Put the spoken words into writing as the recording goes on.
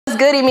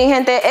goody, mi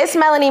gente? It's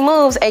Melany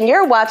Moves, and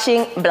you're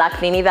watching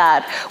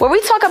Blacktinidad, where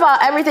we talk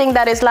about everything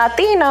that is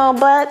Latino,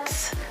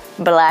 but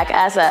Black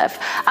as F.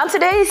 On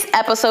today's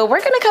episode,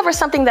 we're gonna cover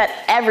something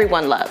that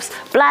everyone loves.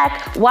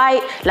 Black,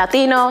 white,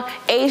 Latino,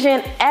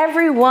 Asian,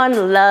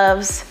 everyone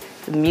loves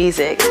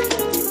music.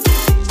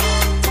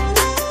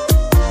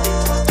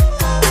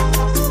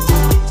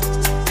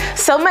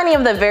 So many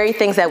of the very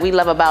things that we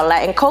love about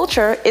Latin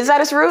culture is at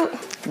its root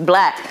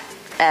Black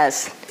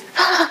as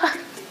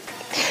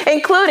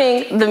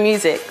including the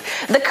music.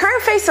 The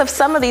current face of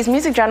some of these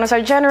music genres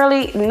are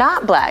generally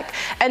not Black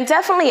and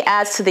definitely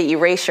adds to the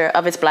erasure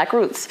of its Black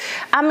roots.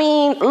 I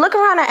mean, look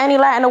around at any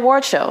Latin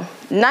award show.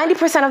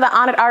 90% of the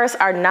honored artists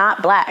are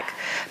not Black.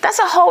 That's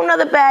a whole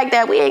nother bag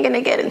that we ain't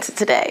gonna get into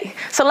today.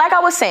 So like I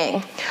was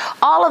saying,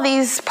 all of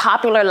these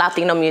popular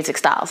Latino music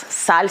styles,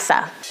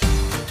 salsa,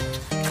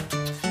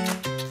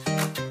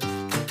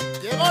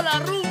 llegó la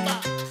rumba.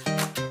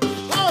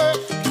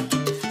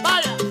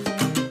 Vaya.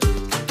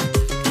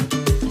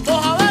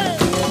 Vamos a ver.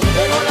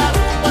 Llegó la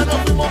rumba, nos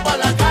fuimos para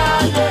la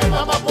calle.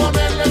 Vamos a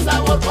ponerle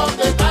sabor con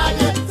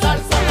detalle.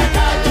 Salsa en la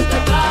calle te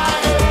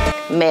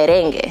trae.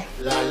 merengue.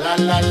 La la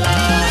la la.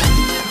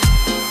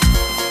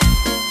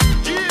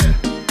 Yeah,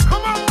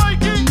 come on,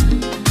 Mikey.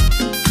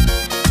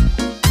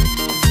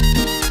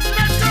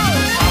 Let's go.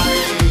 Ay,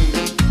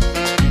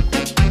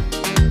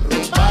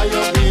 rumba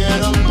yo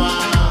quiero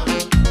más.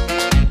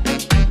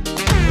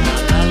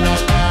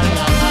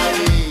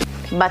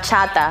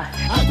 Bachata,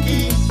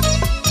 Aquí,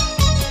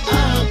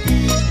 aquí,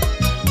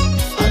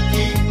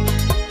 aquí,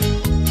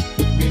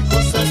 mil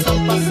cosas han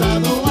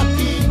pasado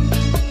aquí,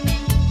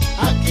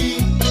 aquí,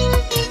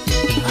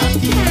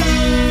 aquí.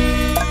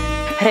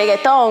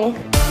 reggaeton,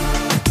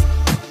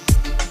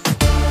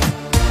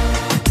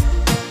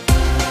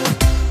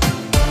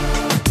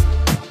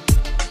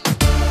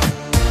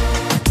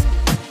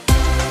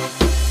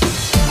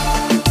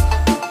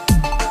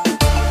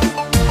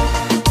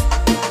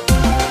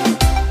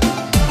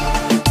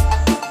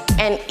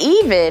 and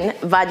even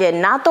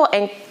vallenato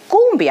and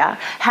cumbia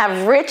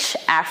have rich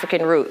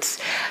African roots.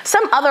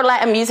 Some other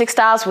Latin music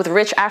styles with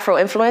rich Afro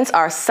influence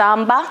are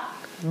samba,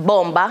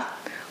 bomba,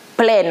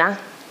 plena,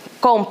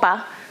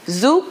 compa,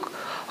 zouk,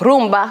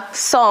 rumba,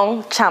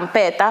 song,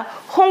 champeta,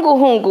 hungu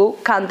hungu,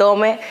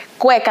 candombe,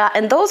 cueca,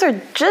 and those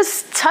are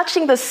just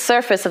touching the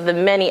surface of the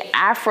many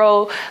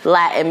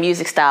Afro-Latin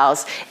music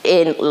styles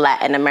in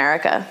Latin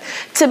America.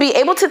 To be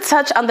able to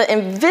touch on the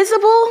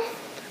invisible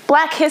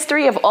Black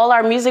history of all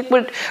our music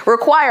would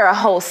require a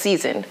whole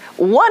season,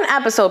 one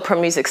episode per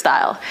music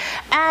style.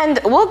 And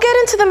we'll get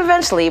into them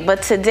eventually,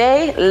 but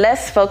today,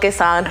 let's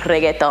focus on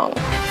reggaeton.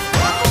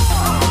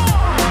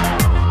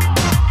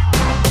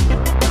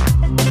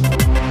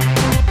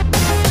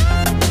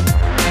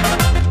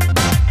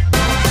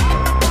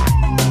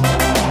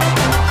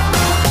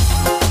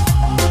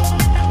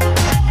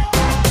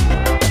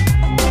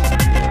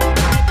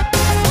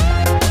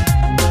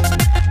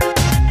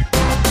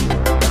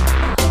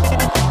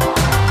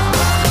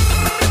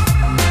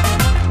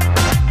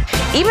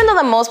 Even though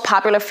the most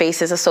popular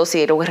faces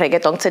associated with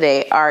reggaeton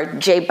today are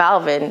J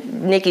Balvin,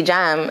 Nicky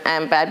Jam,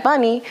 and Bad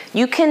Bunny,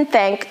 you can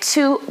thank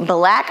two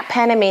Black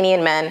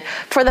Panamanian men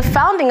for the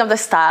founding of the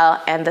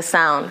style and the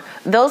sound.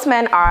 Those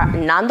men are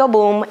Nando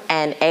Boom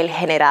and El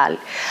General.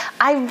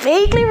 I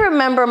vaguely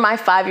remember my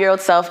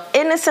 5-year-old self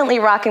innocently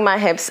rocking my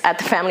hips at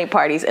the family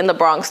parties in the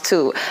Bronx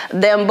too.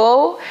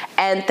 Dembow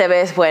and Te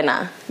Ves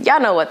Buena. Y'all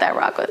know what that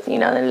rock was. You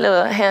know, the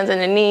little hands on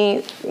the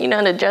knees, you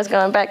know, the dress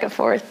going back and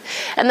forth.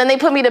 And then they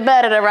put me to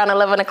bed at around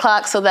 11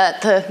 o'clock so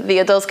that the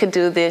adults could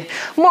do the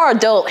more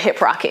adult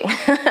hip rocking.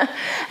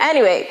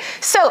 Anyway,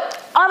 so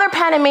other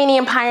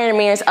Panamanian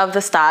pioneers of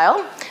the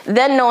style,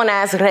 then known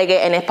as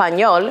reggae en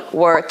español,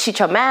 were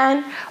Chicho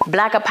Man,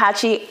 Black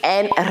Apache,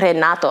 and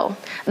Renato.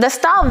 The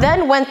style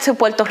then went to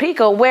Puerto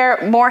Rico, where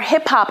more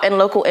hip-hop and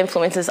local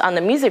influences on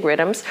the music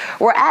rhythms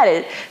were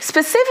added,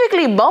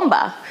 specifically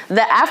bomba,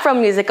 the Afro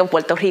music of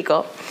Puerto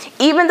Rico.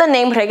 Even the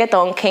name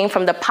reggaeton came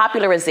from the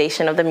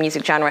popularization of the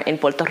music genre in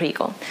Puerto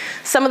Rico.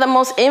 Some of the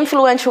most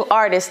influential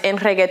artists in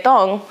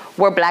reggaeton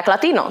were Black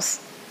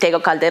Latinos, Tego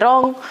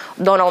Calderon,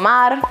 Don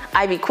Omar,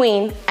 Ivy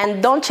Queen,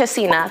 and Don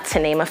Chesina, to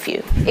name a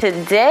few.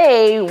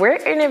 Today, we're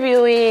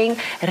interviewing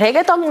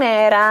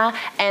reggaetonera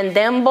and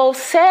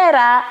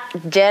dembowzera,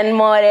 Jenn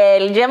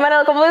Morel. Jenn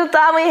Morel, ¿cómo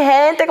está, mi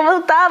gente?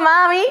 ¿Cómo está,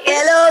 mami?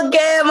 Hello,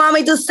 que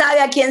mami, tú sabes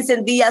aquí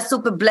encendida.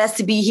 Super blessed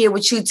to be here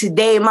with you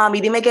today,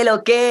 mami. Dime que lo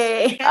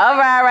que. All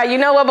right. You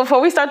know what? Before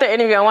we start the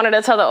interview, I wanted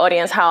to tell the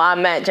audience how I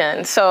met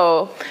Jenn.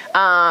 So,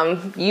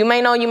 you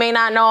may know, you may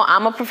not know,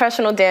 I'm a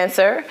professional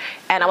dancer,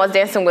 and I was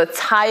dancing with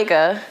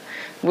Tyga.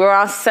 We were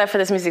on set for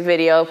this music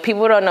video.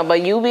 People don't know,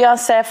 but you be on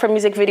set for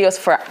music videos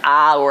for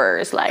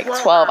hours, like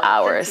 12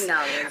 hours.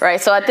 Right?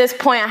 So at this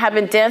point, I have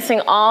been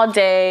dancing all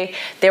day.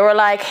 They were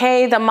like,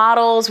 hey, the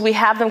models, we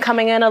have them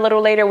coming in a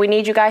little later. We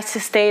need you guys to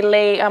stay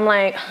late. I'm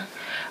like,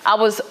 I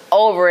was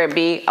over it,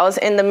 B. I was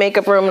in the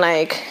makeup room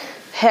like,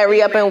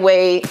 hurry up and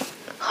wait,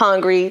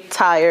 hungry,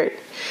 tired.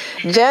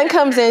 Jenn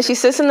comes in, she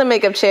sits in the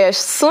makeup chair. As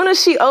soon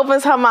as she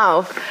opens her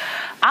mouth,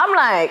 I'm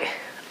like,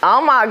 Oh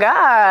my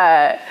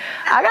God.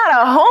 I got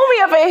a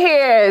homie up in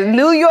here.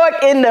 New York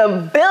in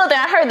the building.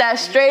 I heard that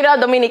straight up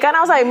Dominicana. I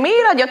was like,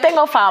 mira, yo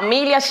tengo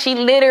familia. She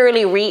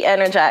literally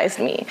re-energized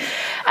me.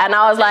 And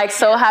I was like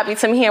so happy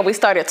to meet her. We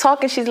started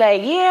talking. She's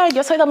like, yeah,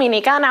 yo soy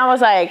Dominicana. I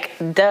was like,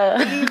 duh.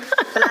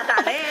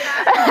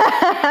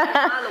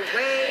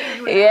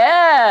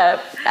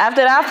 Yeah.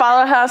 After that, I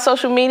followed her on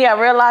social media. I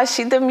realized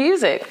she did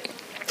music.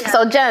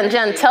 So Jenn,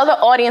 tell the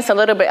audience a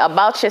little bit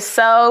about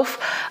yourself,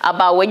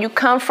 about where you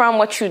come from,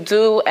 what you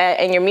do,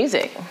 and your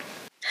music.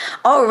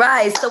 All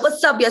right. So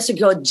what's up? Yes, your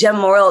girl, Jenn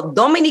Morel,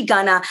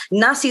 Dominicana,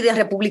 nacida en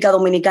República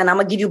Dominicana. I'm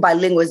going to give you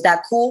bilingual. Is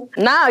that cool?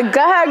 Nah,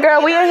 go ahead,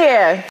 girl. We in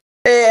here.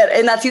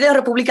 Nacida en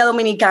República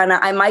Dominicana.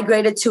 I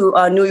migrated to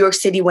New York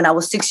City when I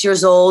was 6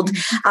 years old.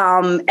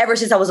 Ever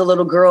since I was a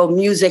little girl,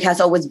 music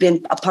has always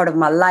been a part of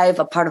my life,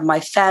 a part of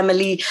my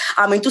family.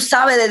 I mean, tú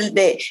sabes,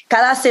 de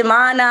cada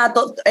semana,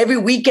 every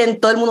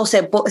weekend, todo el mundo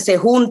se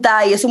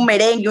junta y es un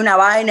merengue, una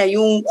vaina y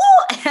un...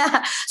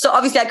 So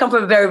obviously I come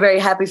from a very, very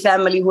happy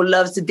family who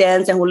loves to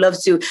dance and who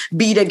loves to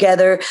be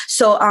together.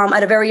 So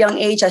at a very young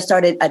age, I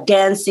started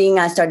dancing.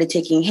 I started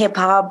taking hip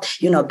hop,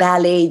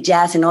 ballet,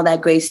 jazz, and all that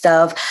great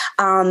stuff.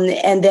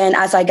 And then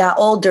as I got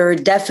older,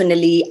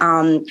 definitely,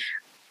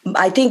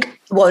 I think,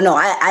 well, no,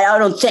 I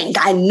don't think,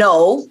 I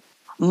know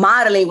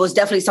modeling was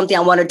definitely something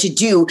I wanted to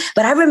do.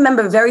 But I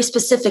remember very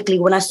specifically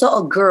when I saw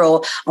a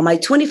girl on my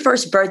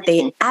 21st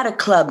birthday at a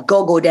club,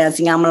 go-go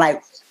dancing, I'm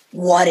like,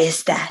 what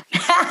is that?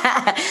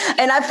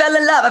 And I fell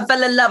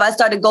in love. I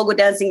started go-go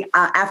dancing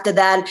after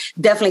that.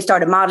 Definitely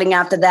started modeling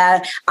after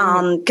that.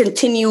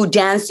 Continued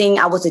dancing.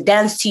 I was a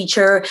dance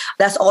teacher.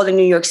 That's all in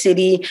New York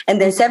City. And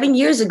then 7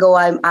 years ago,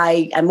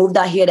 I moved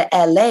out here to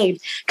LA.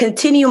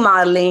 Continue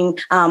modeling.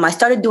 I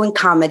started doing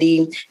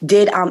comedy.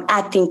 Did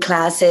acting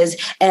classes.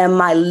 And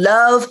my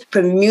love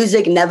for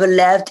music never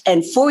left.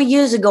 And 4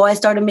 years ago, I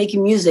started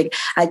making music.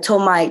 I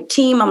told my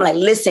team, I'm like,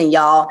 listen,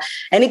 y'all.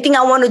 Anything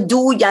I want to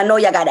do, y'all know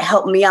y'all got to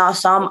help me out.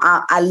 So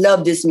I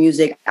love this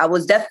music. I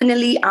was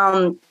definitely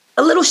a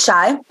little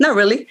shy, not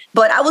really,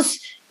 but I was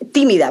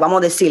tímida,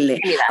 vamos a decirle.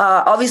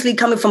 Obviously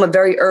coming from a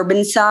very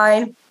urban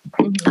side,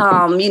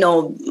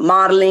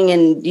 modeling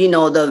and,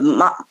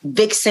 the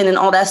vixen and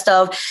all that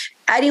stuff.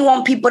 I didn't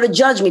want people to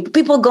judge me.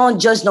 People going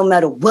to judge no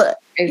matter what.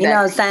 Exactly. You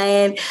know what I'm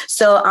saying?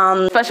 So,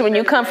 especially when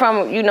you come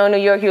from, New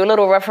York, you're a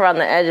little rough around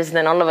the edges.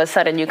 Then all of a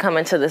sudden you come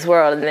into this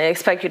world and they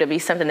expect you to be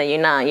something that you're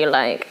not. You're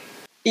like...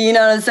 You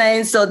know what I'm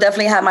saying? So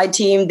definitely had my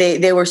team.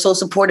 They were so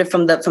supportive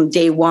from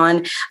day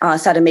one.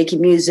 Started making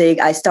music.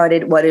 I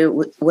started what it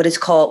was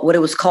called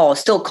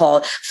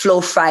Flow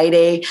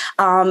Friday.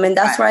 And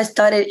that's where I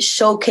started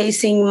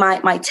showcasing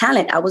my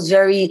talent. I was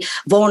very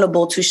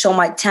vulnerable to show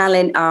my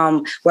talent,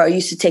 where I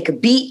used to take a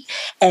beat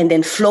and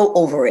then flow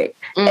over it.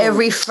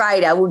 Every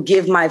Friday, I would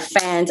give my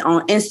fans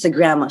on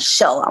Instagram a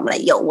show. I'm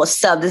like, yo,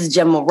 what's up? This is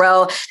Jenn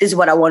Morel. This is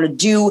what I want to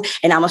do.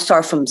 And I'm going to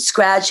start from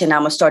scratch and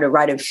I'm going to start it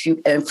right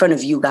in front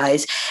of you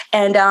guys.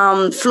 And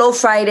Flow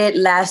Friday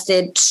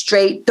lasted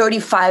straight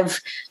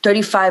 35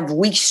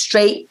 weeks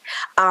straight.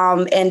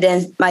 And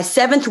then my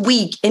 7th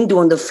week in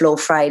doing the Flow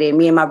Friday,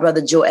 me and my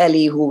brother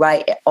Joely, who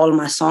write all of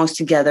my songs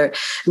together,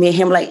 me and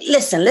him like,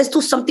 listen, let's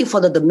do something for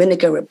the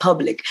Dominican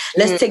Republic.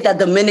 Let's take that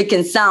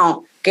Dominican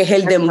sound, que es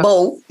el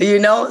dembow,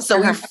 So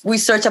we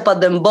searched up a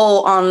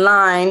dembow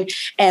online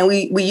and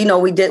we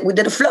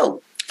did a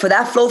flow. For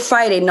that Flow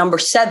Friday, number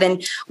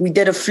 7, we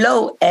did a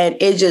flow and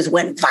it just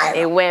went viral.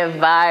 It went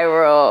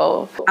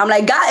viral. I'm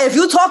like, God, if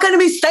you're talking to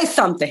me, say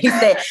something. He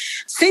said,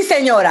 sí,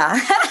 señora.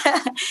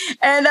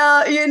 And,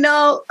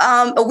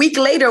 a week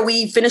later,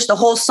 we finished the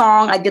whole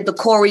song. I did the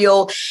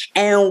choreo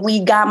and we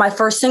got my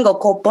first single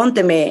called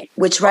Pónteme,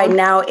 which right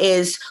now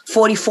is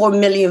 44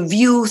 million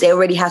views. It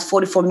already has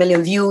 44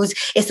 million views.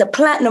 It's a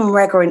platinum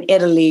record in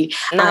Italy.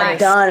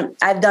 Nice.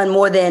 I've done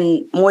more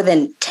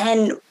than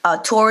 10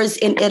 tours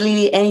in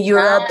Italy and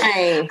Europe.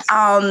 Nice.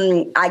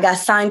 I got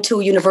signed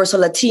to Universal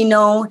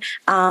Latino,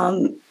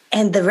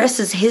 and the rest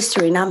is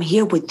history. And I'm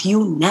here with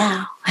you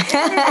now.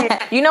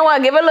 You know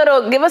what? Give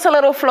us a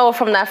little flow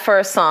from that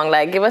first song.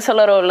 Like, give us a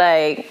little,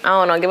 I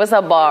don't know, give us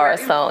a bar.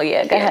 So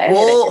yeah, go ahead.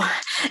 Oh,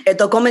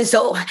 esto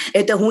comenzó.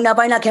 Esto es una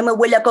vaina que me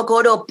huele a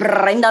cocoro.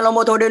 Prenda los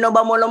motores, nos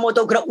vamos los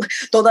motocross.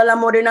 Toda la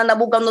morena anda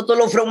buscando todos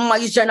los from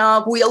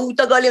maicena. Cuidado,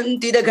 está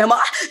caliente y de quema.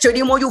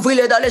 Cherimo, you feel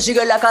it, dale,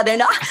 sigue la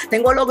cadena.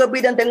 Tengo lo que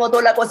piden, tengo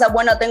todas las cosas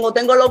buenas. Tengo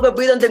lo que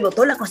piden, tengo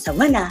todas las cosas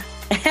buenas.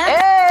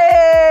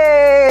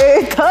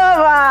 Hey,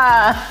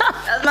 toma.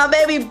 That's my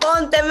baby,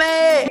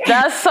 Pónteme.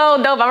 That's so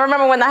dope. I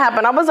remember when that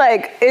happened. I was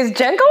like, is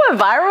Jenn going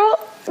viral?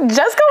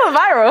 Just going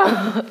viral.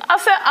 I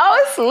said,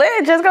 oh, it's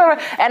lit. Just go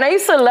viral. And I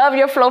used to love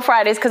your Flow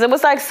Fridays because it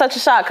was like such a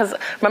shock. Because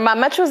remember, I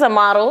met you as a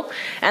model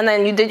and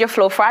then you did your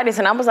Flow Fridays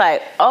and I was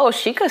like, oh,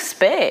 she could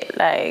spit.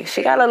 Like,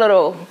 she got a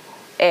little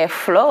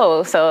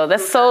flow. So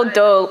that's so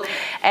dope.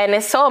 And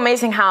it's so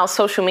amazing how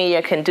social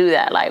media can do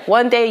that. Like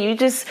one day you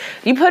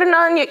put it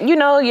on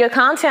your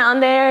content on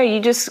there, you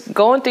just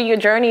going through your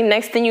journey.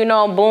 Next thing you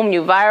know, boom,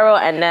 you viral,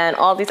 and then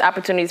all these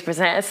opportunities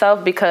present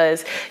itself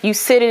because you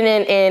sitting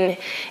in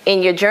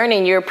your journey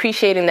and you're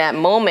appreciating that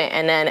moment,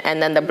 and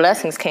then the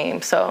blessings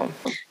came. So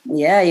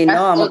yeah,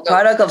 I'm a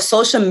product of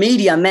social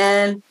media,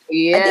 man.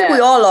 Yeah. I think we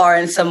all are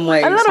in some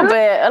ways. A little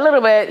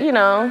bit,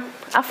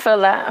 I feel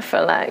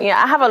that.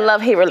 Yeah, I have a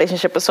love-hate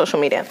relationship with social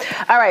media.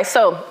 All right,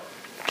 so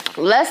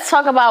let's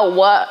talk about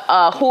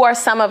who are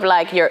some of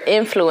like your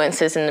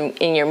influences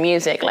in your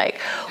music. Like,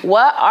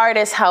 what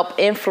artists help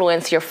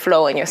influence your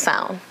flow and your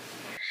sound?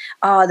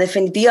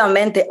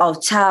 Definitivamente,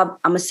 off top,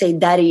 I'm going to say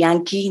Daddy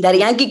Yankee. Daddy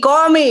Yankee,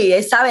 call me.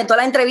 Él sabe, en toda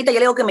la entrevista yo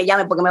le digo que me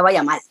llame porque me va a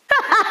llamar.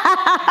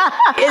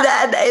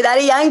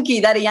 Daddy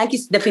Yankee,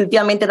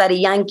 definitivamente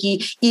Daddy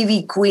Yankee,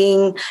 Ivy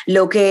Queen,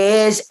 lo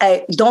que es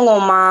Don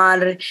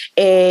Omar,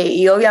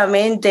 y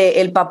obviamente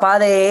el papá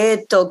de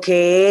esto,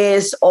 que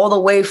es all the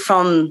way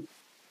from,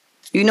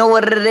 you know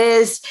what it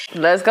is?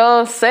 Let's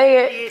go,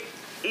 say it.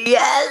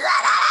 Yes.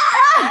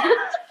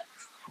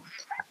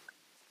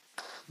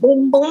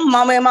 Boom, boom,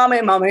 mami.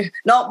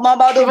 No,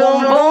 mama, boom,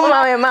 boom, boom.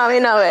 Mami,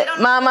 no ve.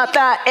 Mamá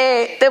está,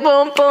 te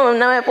boom, boom,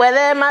 no me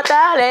puede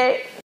matar,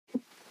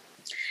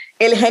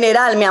 El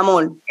General, mi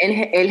amor.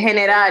 El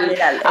General.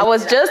 I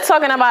was just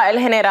talking about El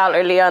General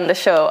earlier on the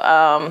show.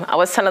 I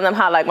was telling them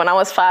how, like, when I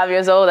was 5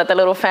 years old at the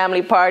little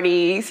family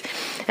parties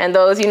and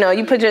those, you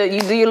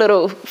do your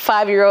little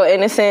 5-year-old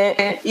innocent.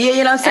 Yeah,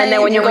 you know what I'm saying? And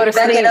then when you go to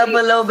back sleep, it up a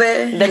little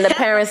bit. Then the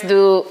parents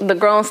do the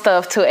grown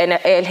stuff to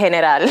El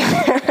General.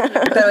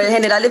 Pero El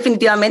General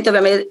definitivamente,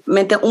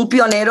 obviamente, un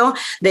pionero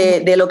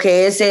de lo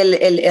que es el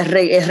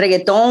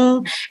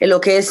reggaetón,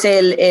 lo que es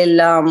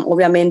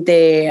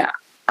obviamente...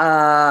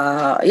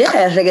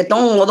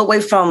 reggaeton all the way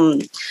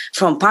from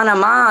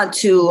Panama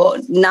to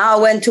now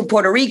went to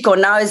Puerto Rico,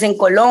 now is in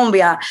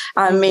Colombia.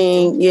 I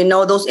mean,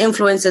 those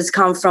influences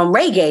come from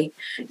reggae,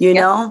 you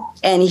know,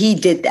 and he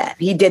did that.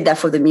 He did that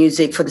for the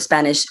music, for the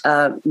Spanish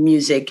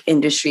music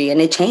industry, and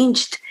it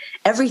changed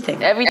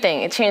everything.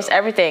 It changed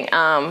everything.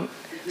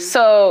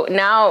 So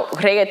now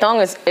reggaeton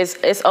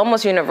is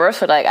almost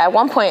universal. Like at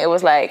one point it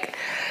was like,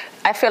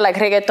 I feel like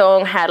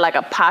reggaeton had like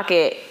a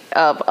pocket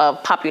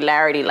of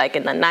popularity, like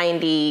in the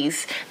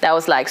 90s, that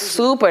was like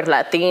super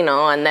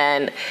Latino, and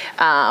then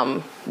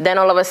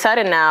all of a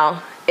sudden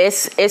now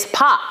it's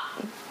pop.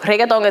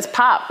 Reggaeton is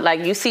pop.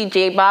 Like you see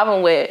J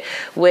Balvin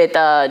with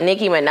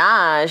Nicki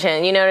Minaj,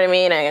 and you know what I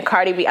mean, and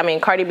Cardi B. I mean,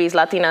 Cardi B's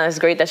Latina. It's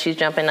great that she's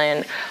jumping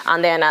in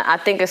on there, and I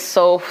think it's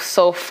so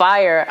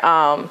fire.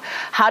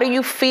 How do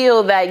you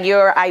feel that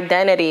your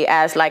identity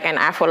as like an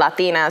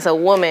Afro-Latina, as a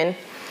woman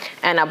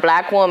and a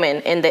Black woman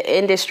in the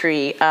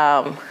industry,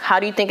 how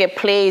do you think it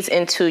plays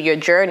into your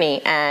journey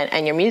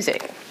and your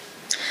music?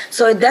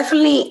 So it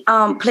definitely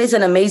plays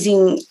an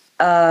amazing,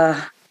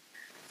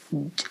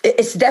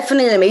 it's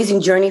definitely an amazing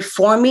journey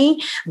for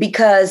me,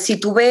 because si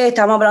tú ves,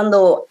 estamos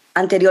hablando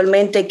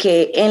anteriormente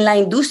que en la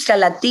industria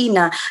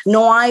latina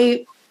no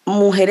hay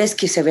mujeres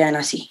que se vean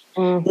así.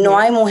 No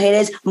hay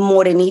mujeres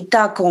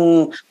morenitas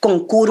con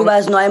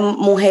curvas, no hay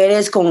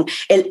mujeres con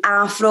el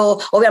afro.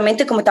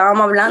 Obviamente, como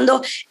estábamos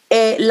hablando,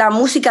 la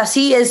música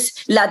sí es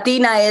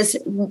latina, es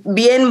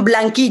bien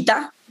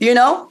blanquita, you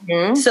know?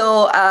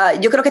 So,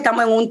 yo creo que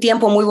estamos en un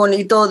tiempo muy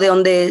bonito de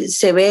donde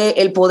se ve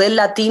el poder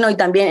latino y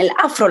también el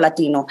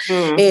afro-latino,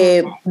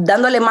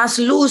 dándole más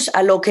luz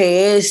a lo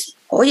que es.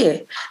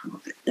 Oye,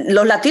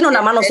 los latinos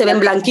nada más no se ven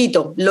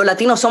blanquitos. Los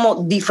latinos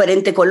somos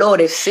diferentes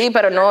colores. Sí,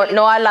 pero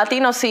no hay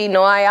latinos si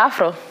no hay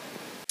afro.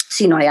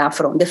 Sí, no hay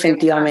afro,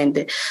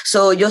 definitivamente.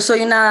 So, yo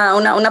soy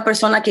una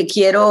persona que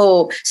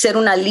quiero ser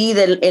una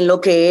líder en lo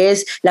que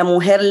es la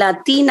mujer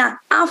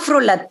latina,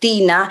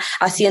 afro-latina,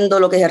 haciendo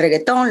lo que es el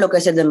reggaetón, lo que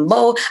es el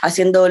dembow,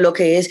 haciendo lo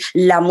que es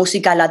la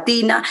música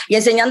latina y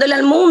enseñándole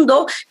al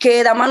mundo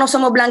que nada más no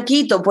somos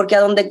blanquitos, porque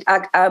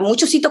a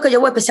muchos sitios que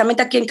yo voy,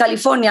 especialmente aquí en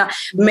California,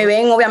 me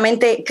ven,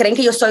 obviamente, creen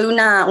que yo soy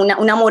una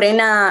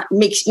morena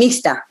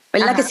mixta.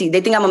 ¿Verdad que sí?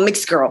 They think I'm a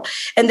mixed girl.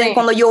 And then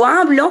cuando yo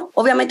hablo,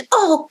 obviamente,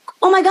 oh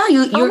my God,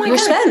 you're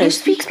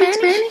Spanish. You speak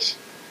Spanish?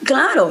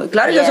 Claro,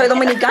 yo soy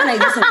dominicana. Y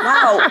dicen,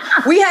 wow,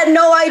 we had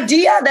no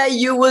idea that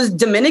you was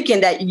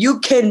Dominican, that you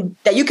can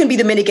be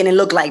Dominican and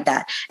look like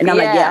that. And I'm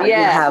like, yeah, we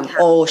have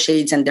all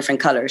shades and different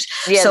colors.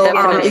 Yeah, so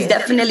it's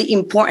definitely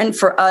important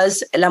for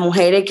us, las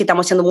mujeres que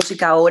estamos haciendo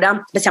música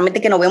ahora, especialmente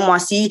que nos vemos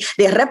así,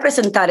 de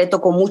representar esto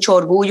con mucho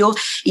orgullo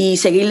y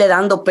seguirle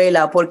dando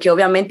pela, porque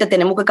obviamente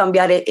tenemos que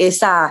cambiar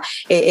esa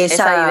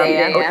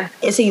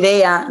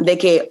idea de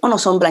que no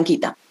son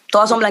blanquitas.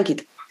 Todas son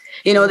blanquitas.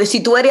 You know, de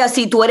si tú eres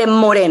así, tú eres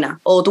morena,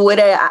 o tú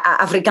eres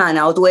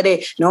africana, o tú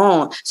eres...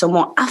 No,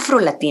 somos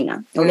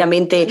Afro-Latina.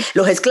 Obviamente,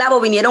 los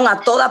esclavos vinieron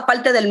a toda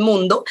parte del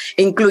mundo,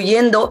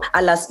 incluyendo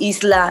a las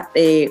islas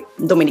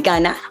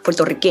dominicanas,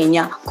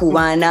 puertorriqueña,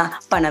 cubana,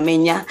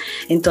 panameña.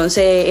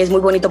 Entonces, es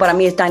muy bonito para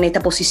mí estar en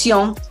esta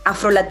posición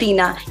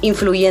Afro-Latina,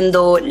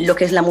 influyendo lo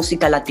que es la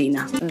música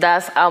latina.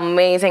 That's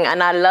amazing,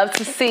 and I love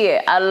to see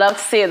it. I love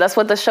to see it. That's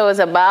what the show is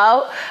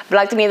about.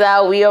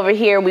 Blacktinidad, we over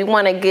here, we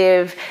want to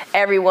give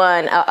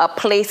everyone a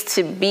place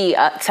to be,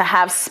 to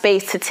have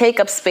space, to take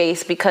up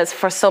space, because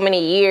for so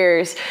many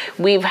years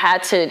we've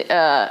had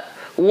to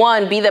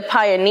one, be the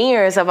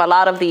pioneers of a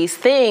lot of these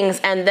things,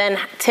 and then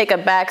take a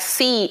back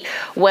seat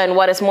when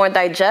what is more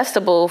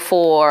digestible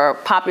for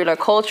popular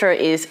culture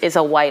is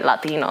a white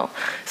Latino.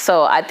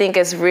 So I think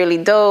it's really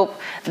dope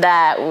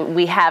that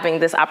we having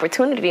this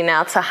opportunity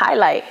now to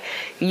highlight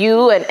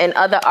you and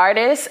other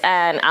artists,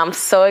 and I'm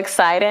so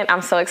excited.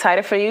 I'm so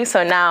excited for you.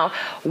 So now,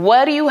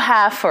 what do you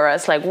have for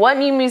us? Like, what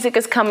new music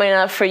is coming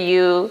up for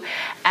you?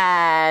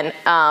 And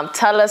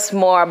tell us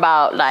more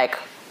about like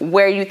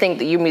where you think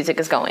that your music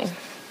is going.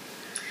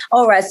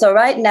 All right, so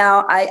right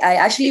now, I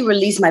actually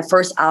released my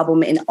first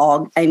album in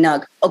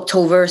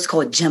October. It's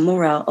called Jenn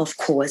Morel, of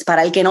course.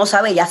 Para el que no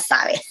sabe, ya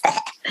sabe.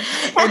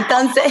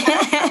 Entonces,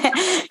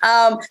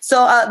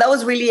 that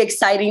was really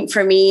exciting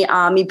for me.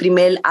 Mi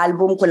primer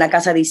álbum con la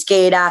casa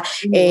disquera.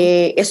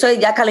 Eso es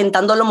ya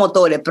calentando los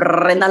motores.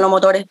 Prendan los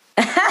motores.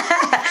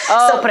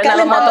 Prendan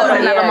los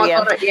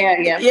motores.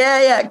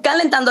 Yeah.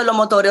 Calentando los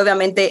motores,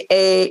 obviamente.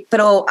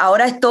 Pero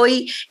ahora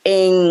estoy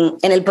en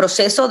el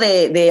proceso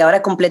de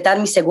ahora completar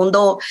mi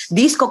segundo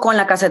disco con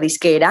la casa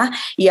disquera,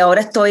 y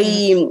ahora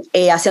estoy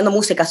haciendo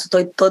música.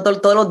 Estoy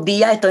todos los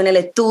días, estoy en el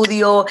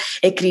estudio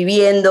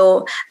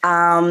escribiendo,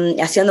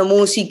 haciendo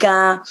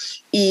música,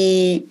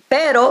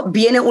 pero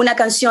viene una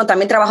canción.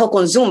 También trabajo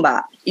con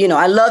Zumba. You know,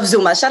 I love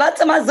Zumba. Shout out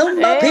to my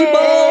Zumba people.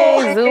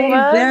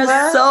 Zumba.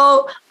 They're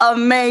so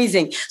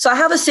amazing. So I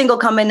have a single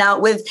coming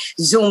out with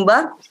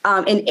Zumba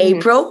in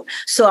April.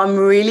 So I'm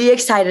really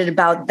excited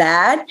about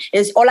that.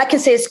 All I can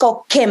say is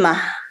called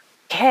Quema.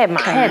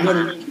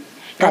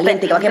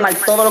 Caliente, que va a quemar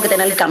todo lo que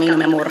tiene en el camino,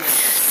 mi amor.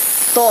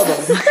 Todo.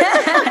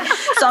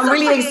 So I'm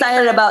really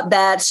excited about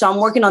that. So I'm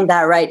working on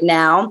that right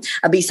now,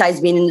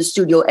 besides being in the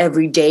studio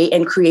every day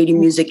and creating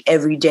music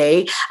every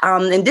day.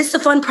 And this is a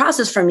fun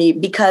process for me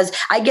because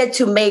I get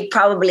to make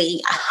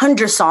probably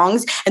 100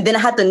 songs, and then I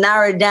have to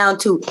narrow it down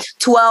to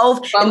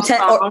 12 and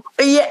 10.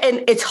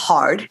 And it's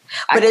hard.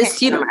 But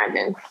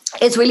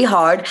it's really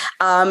hard.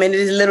 And it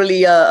is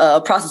literally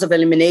a process of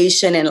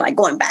elimination and like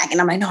going back.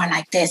 And I'm like, no, I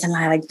like this and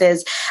I like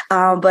this.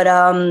 But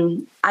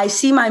I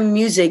see my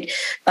music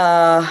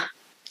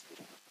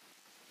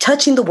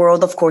touching the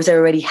world. Of course, it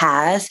already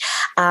has.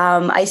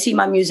 I see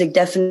my music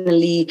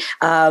definitely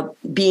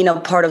being a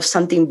part of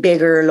something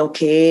bigger, lo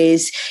que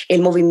es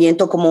el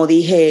movimiento, como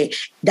dije,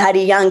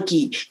 Daddy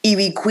Yankee,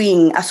 Ivy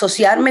Queen,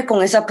 asociarme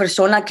con esas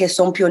personas que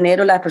son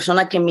pioneros, las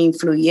personas que me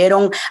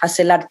influyeron a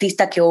ser la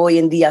artista que hoy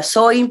en día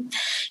soy.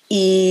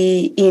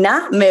 Y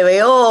nada, me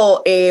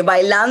veo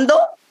bailando.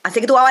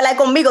 Así que tú vas a bailar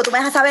conmigo, tú me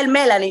dejas saber,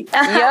 Melany.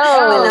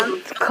 Yo,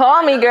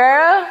 call me,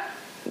 girl.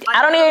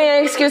 I don't need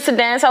any excuse to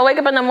dance. I'll wake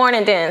up in the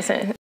morning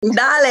dancing.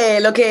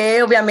 Dale, lo que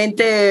es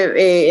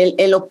obviamente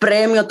los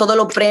premios, todos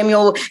los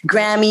premios,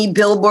 Grammy,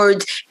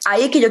 Billboard,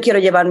 ahí es que yo quiero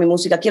llevar mi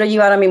música. Quiero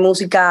llevar a mi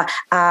música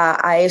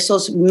a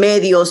esos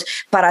medios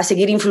para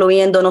seguir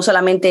influyendo no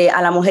solamente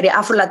a las mujeres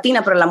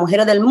afro-latinas, pero a las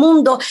mujeres del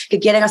mundo que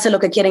quieren hacer lo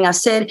que quieren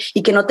hacer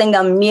y que no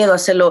tengan miedo a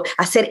hacerlo,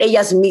 a ser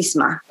ellas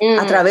mismas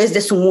a través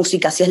de su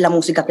música, si es la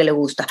música que le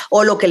gusta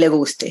o lo que le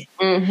guste.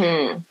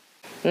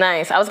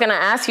 Nice. I was going to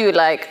ask you,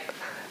 like,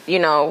 you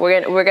know,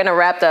 we're gonna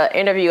wrap the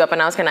interview up,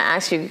 and I was gonna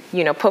ask you,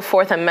 you know, put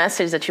forth a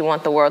message that you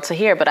want the world to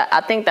hear. But I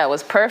think that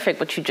was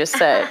perfect what you just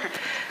said.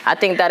 I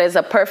think that is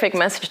a perfect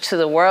message to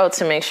the world,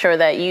 to make sure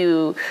that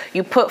you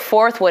put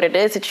forth what it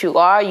is that you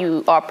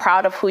are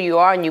proud of who you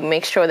are, and you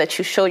make sure that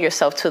you show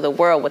yourself to the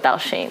world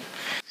without shame.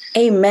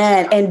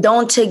 Amen. And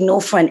don't take no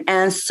for an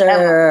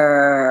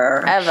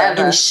answer. Ever.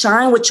 And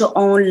shine with your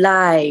own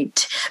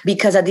light.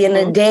 Because at the end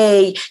of the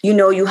day, you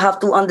know, you have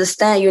to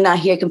understand you're not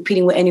here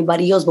competing with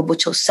anybody else, but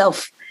with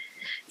yourself.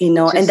 You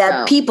know, and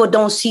that people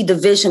don't see the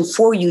vision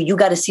for you. You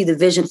got to see the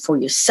vision for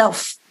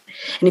yourself.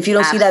 And if you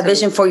don't see that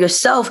vision for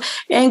yourself,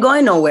 you ain't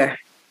going nowhere.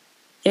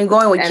 You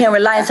can't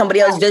rely on somebody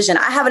else's vision.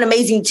 I have an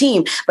amazing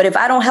team, but if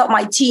I don't help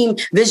my team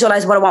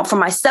visualize what I want for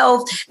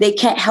myself, they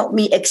can't help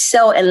me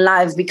excel in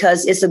life,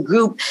 because it's a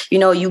group. You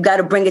know, you got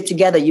to bring it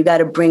together. You got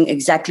to bring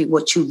exactly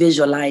what you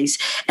visualize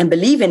and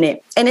believe in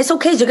it. And it's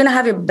okay. You're going to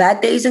have your bad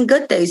days and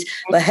good days,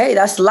 but hey,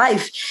 that's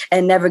life.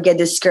 And never get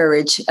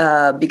discouraged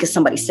because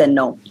somebody said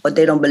no, or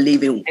they don't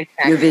believe in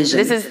your vision.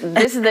 This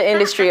is the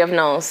industry of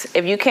no's.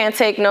 If you can't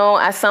take no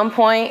at some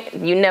point,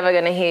 you're never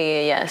going to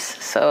hear a yes.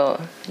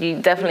 So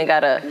you definitely got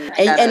to...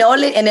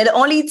 And it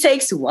only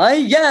takes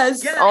one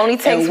yes. Only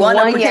takes one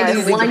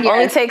yes.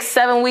 Only takes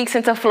 7 weeks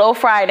into Flow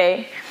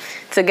Friday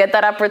to get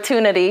that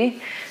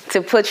opportunity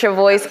to put your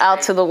voice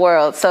out to the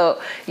world. So,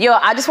 yo,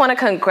 I just want to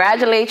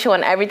congratulate you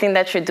on everything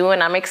that you're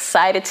doing. I'm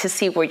excited to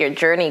see where your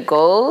journey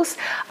goes.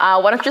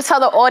 Why don't you tell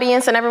the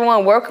audience and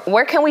everyone,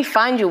 where can we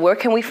find you? Where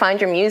can we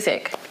find your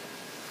music?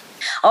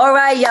 All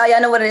right, y'all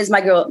know what it is.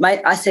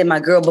 I said my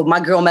girl, but my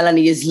girl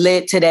Melany is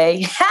lit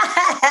today.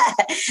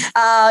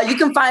 You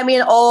can find me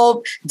in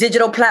all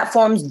digital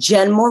platforms,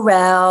 Jenn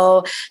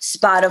Morel,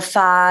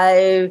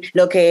 Spotify,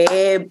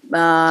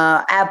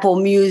 Apple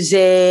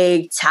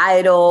Music,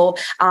 Tidal.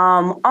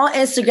 On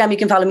Instagram, you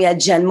can follow me at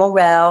Jenn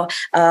Morel.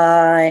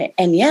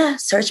 And yeah,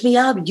 search me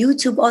up,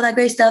 YouTube, all that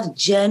great stuff,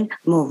 Jenn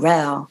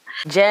Morel.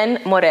 Jenn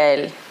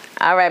Morel.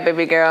 All right,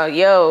 baby girl.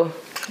 Yo,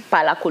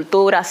 para la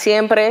cultura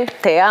siempre,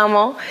 te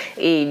amo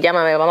y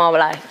llámame, vamos a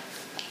hablar.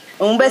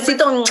 Un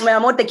besito, mi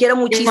amor, te quiero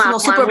muchísimo.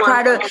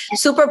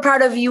 Super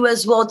proud of you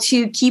as well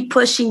to keep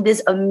pushing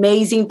this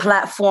amazing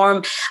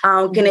platform.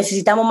 Que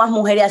necesitamos más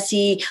mujeres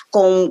así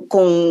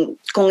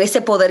con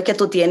ese poder que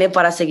tú tienes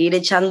para seguir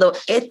echando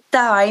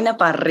esta vaina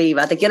para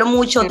arriba. Te quiero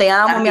mucho, te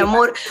amo, mi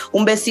amor.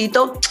 Un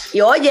besito.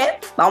 Y oye,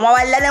 vamos a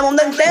bailar en el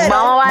mundo entero.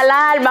 Vamos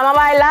a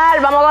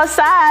bailar, vamos a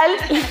gozar.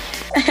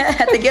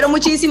 Te quiero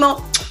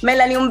muchísimo.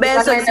 Melany, un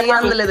beso y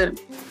sigándole.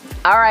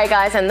 All right,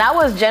 guys, and that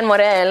was Jenn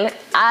Morel.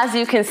 As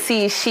you can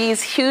see,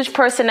 she's huge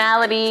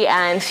personality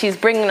and she's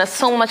bringing us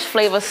so much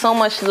flavor, so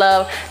much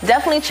love.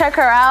 Definitely check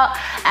her out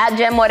at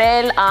Jenn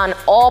Morel on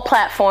all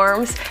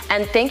platforms.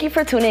 And thank you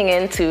for tuning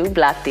in to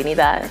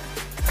Blacktinidad.